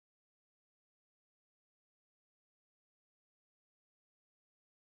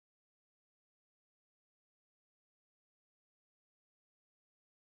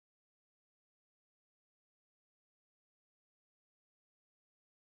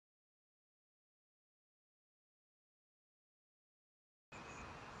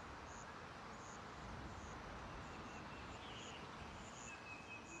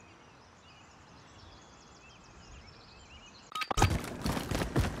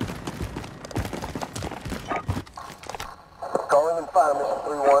fire, mission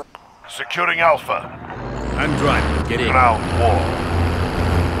 3-1. Securing Alpha. I'm driving. Get in. Ground war.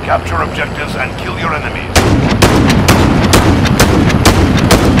 Capture objectives and kill your enemies.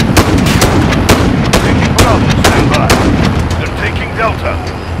 Taking Bravo, stand by. They're taking Delta.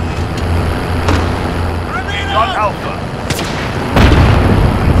 We've got Alpha.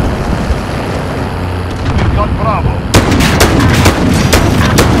 We've got Bravo.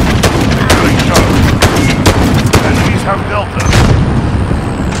 Securing Charlie. Enemies have Delta.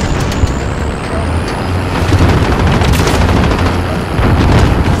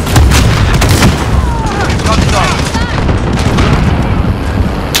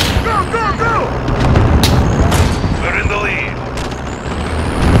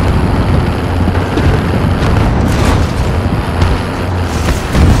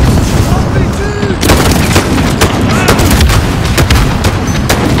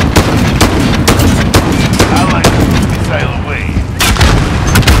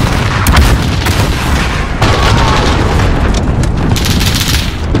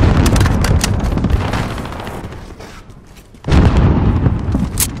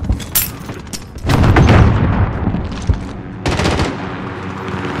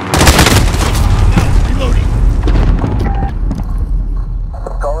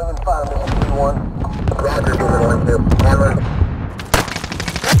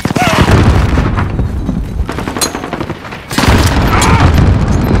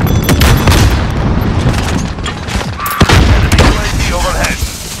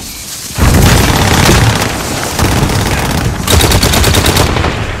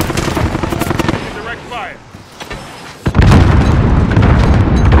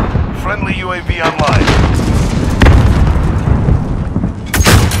 Friendly UAV online.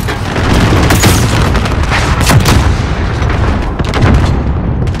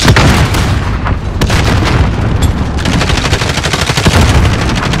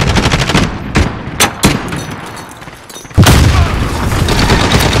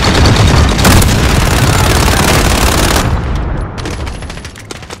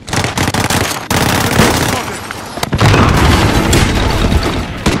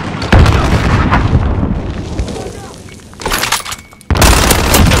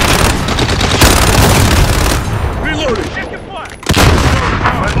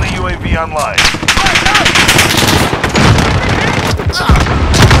 Friendly UAV online.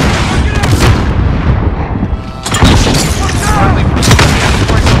 Friendly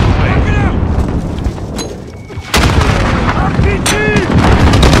RPG!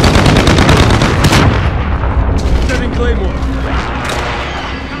 Setting Claymore.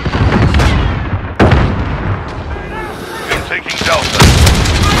 You're taking Delta.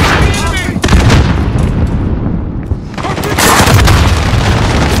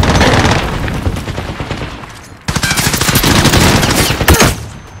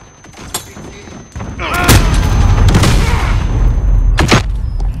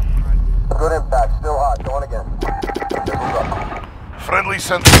 Friendly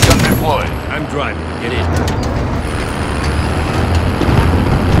sentry gun deployed. I'm driving. Get in.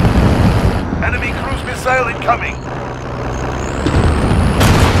 Enemy cruise missile incoming.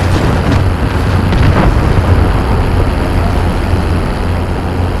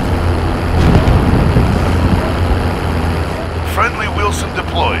 Friendly Wilson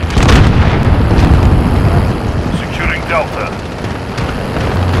deployed. Securing Delta.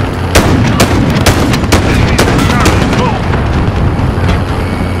 Enemies in Charlie, go!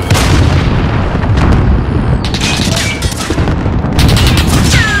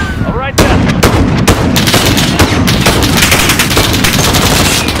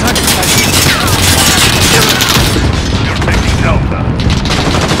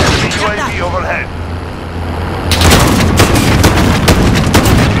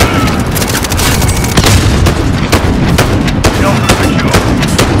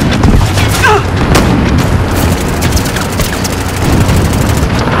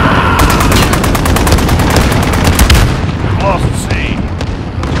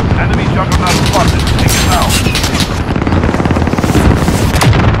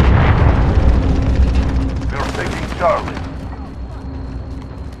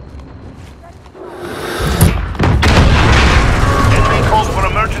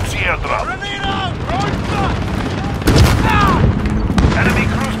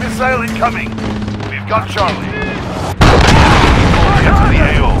 Missile incoming. We've got Charlie. Get to the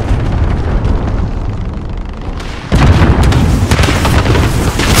AO.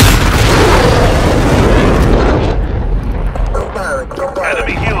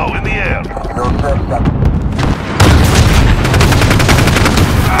 Enemy helo in the air.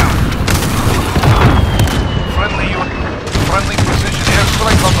 Friendly precision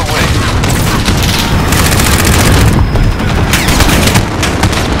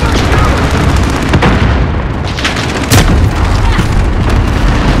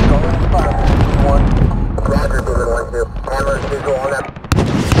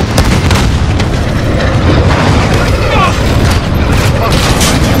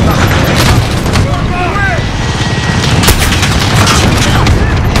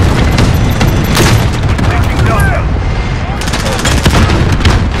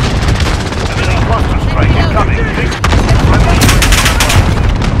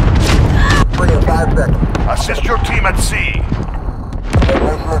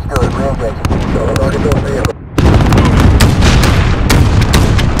Enemies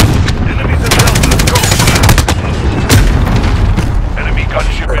at Delta. Go. Enemy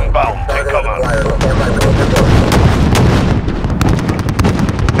gunship inbound. Take cover.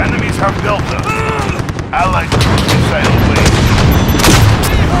 Enemies have Delta. Allied troops sail away.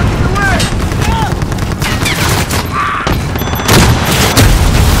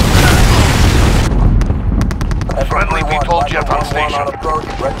 Friendly VTOL jet on station.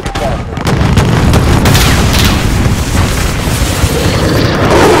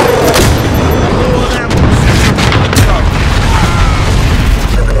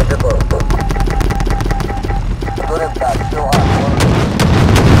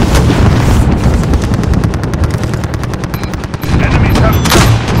 Enemies have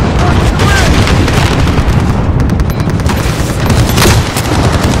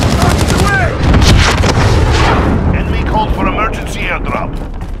enemy called for emergency airdrop.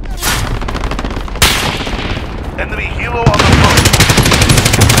 Enemy helo on the road.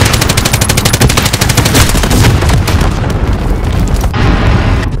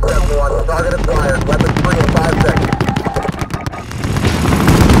 Target acquired. Weapons free in 5 seconds.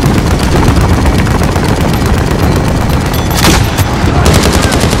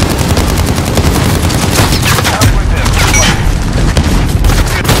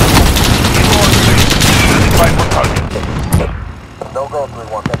 No go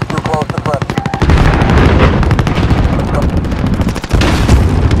 3-1. That's too close to press.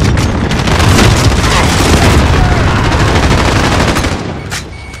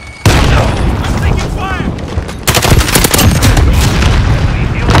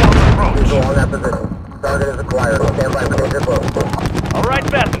 Visual on that position. Target is acquired. Stand by for danger close. All right,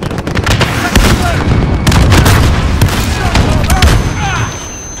 passengers.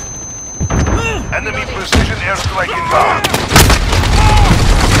 Enemy precision airstrike inbound.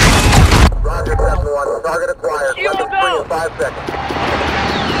 Roger, Cessna 1. Target acquired. Weapons free in 5 seconds.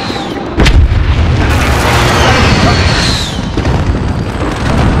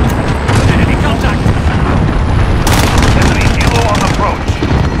 Enemy contact! Enemy helo on approach.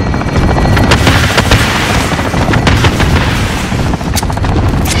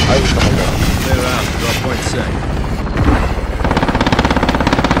 Clear out. Drop point set.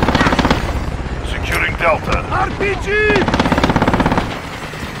 Securing Delta. RPG!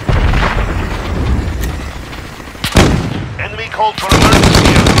 Enemy called for emergency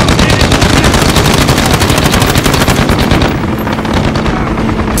airdrop.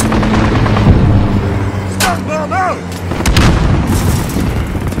 Stun bomb out!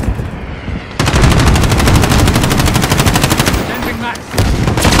 Sending max.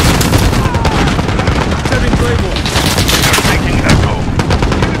 Setting Claymore. You're taking Echo.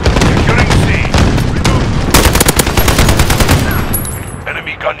 Securing C.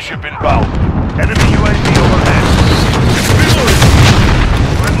 Enemy gunship inbound. Enemy UAV overhead.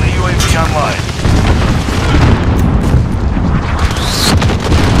 Friendly UAV online.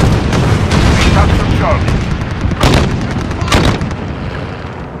 We captured Charlie.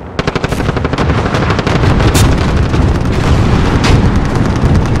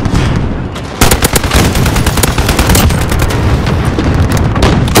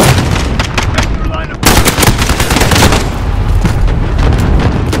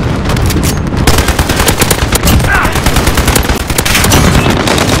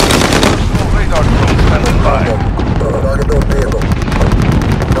 Radar drone standing by. Target those vehicles.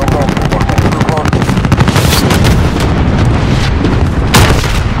 No go 3-1. That's too close.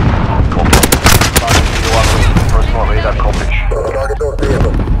 Personal radar coverage. Target those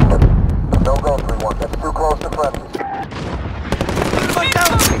vehicles. No go 3-1. That's too close to friendly.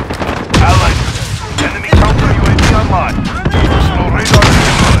 Allied. Enemy counter UAV online. Personal radar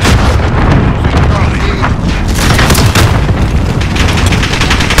deployed. Losing Charlie.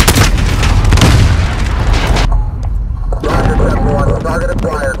 Roger, Cessna 1. Target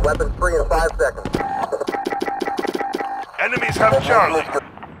acquired. Weapons free in 5 seconds. Enemies have Charlie.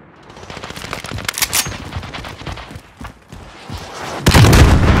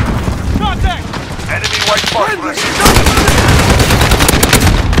 Contact! Enemy white phosphorus.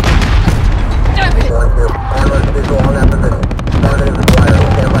 Going to. Armored visual on that position. Target is acquired.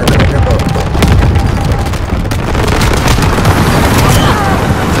 Stand by for danger close.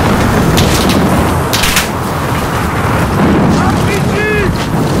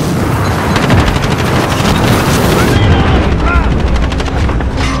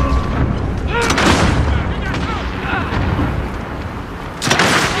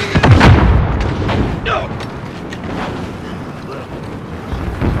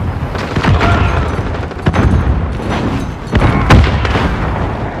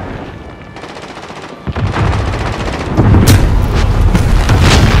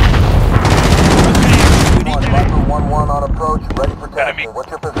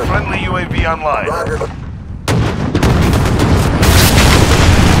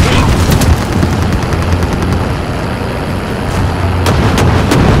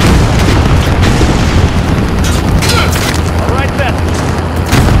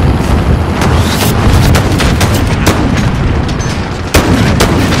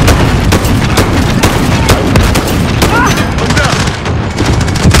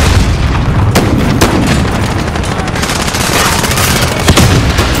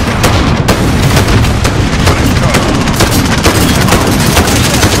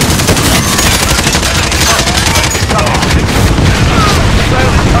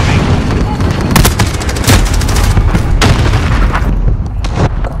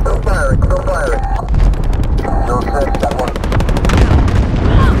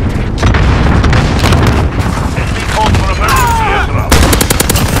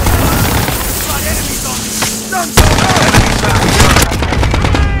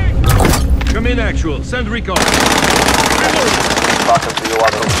 Actual, send recon. Falcon to you,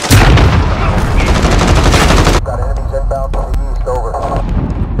 Otto. Got enemies inbound from the east, over.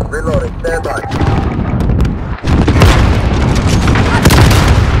 Reloading, stand by.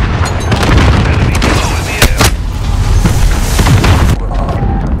 Enemy below in the air.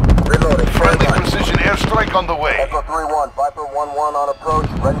 Reloading, stand Friendly by. precision airstrike on the way. Echo 3-1, Viper 1-1 on approach,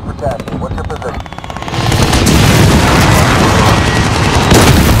 ready for tasking. What's your position?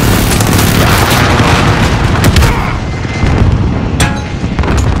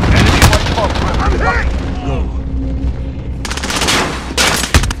 Enemy white box weapon coming.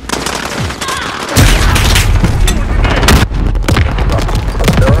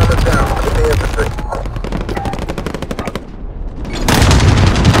 They're on the down, get the infantry.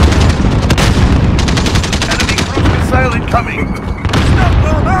 Enemy cruise missile incoming. Stun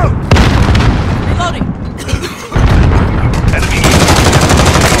bomb out! Reloading! Enemy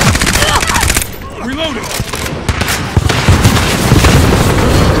Reloading!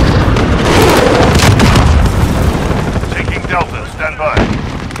 taking Delta. Stand by.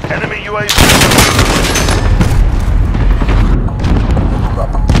 Enemy UAV.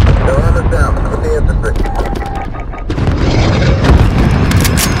 They're on the down, get the infantry.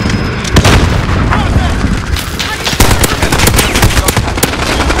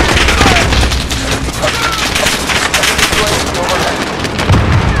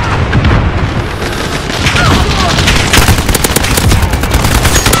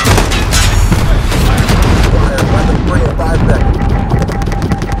 Weapon free in 5 seconds.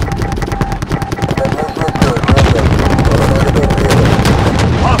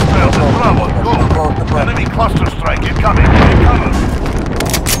 Hostiles at Bravo. Go. Enemy cluster strike incoming. Take cover.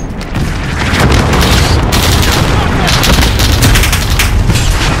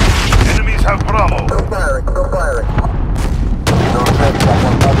 Enemies have Bravo. Still firing, still firing.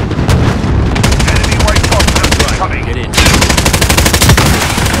 Enemy white cluster incoming. Get in.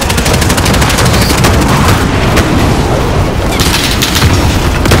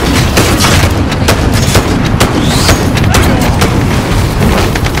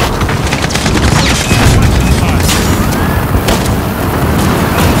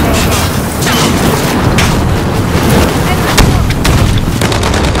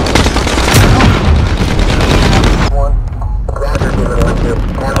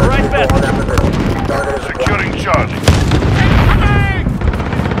 Securing Charlie.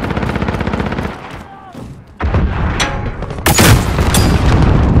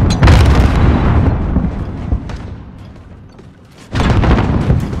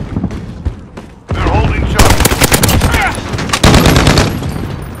 They're holding Charlie.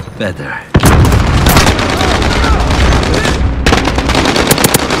 Better.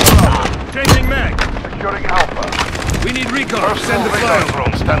 Changing mag. Securing Alpha. We need recon. Personal Send the radar fire.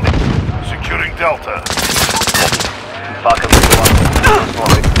 drone standing. Securing Delta. Falcon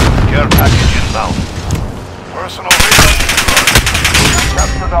 3-1. Care package inbound. Personal radar destroyed.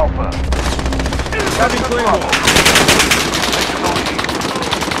 Captured Alpha. Having Claymore. Taking the lead.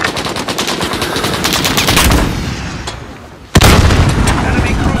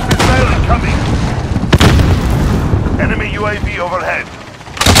 Enemy cruise missile incoming. Enemy UAV overhead.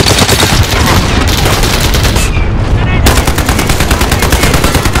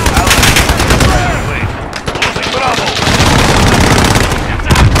 Losing Bravo.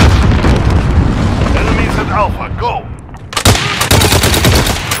 Enemies at Alpha. Go.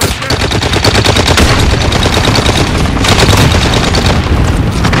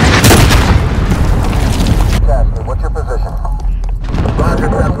 Tasking, what's your position? Roger,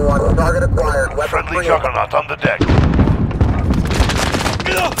 7-1, target acquired. Weapon Friendly free. Juggernaut on the deck.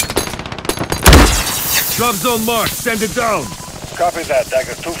 Drop zone marked. Send it down. Copy that.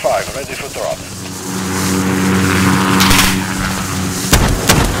 Dagger 2-5. Ready for drop.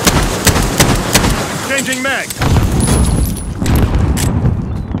 Changing mag.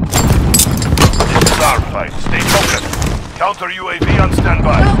 This is our fight. Stay focused. Counter UAV on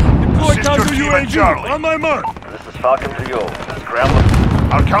standby. Deploy Assist your counter team at UAV. Charlie. On my mark. This is Falcon to you. Scramble.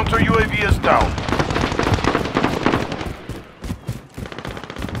 Our counter UAV is down.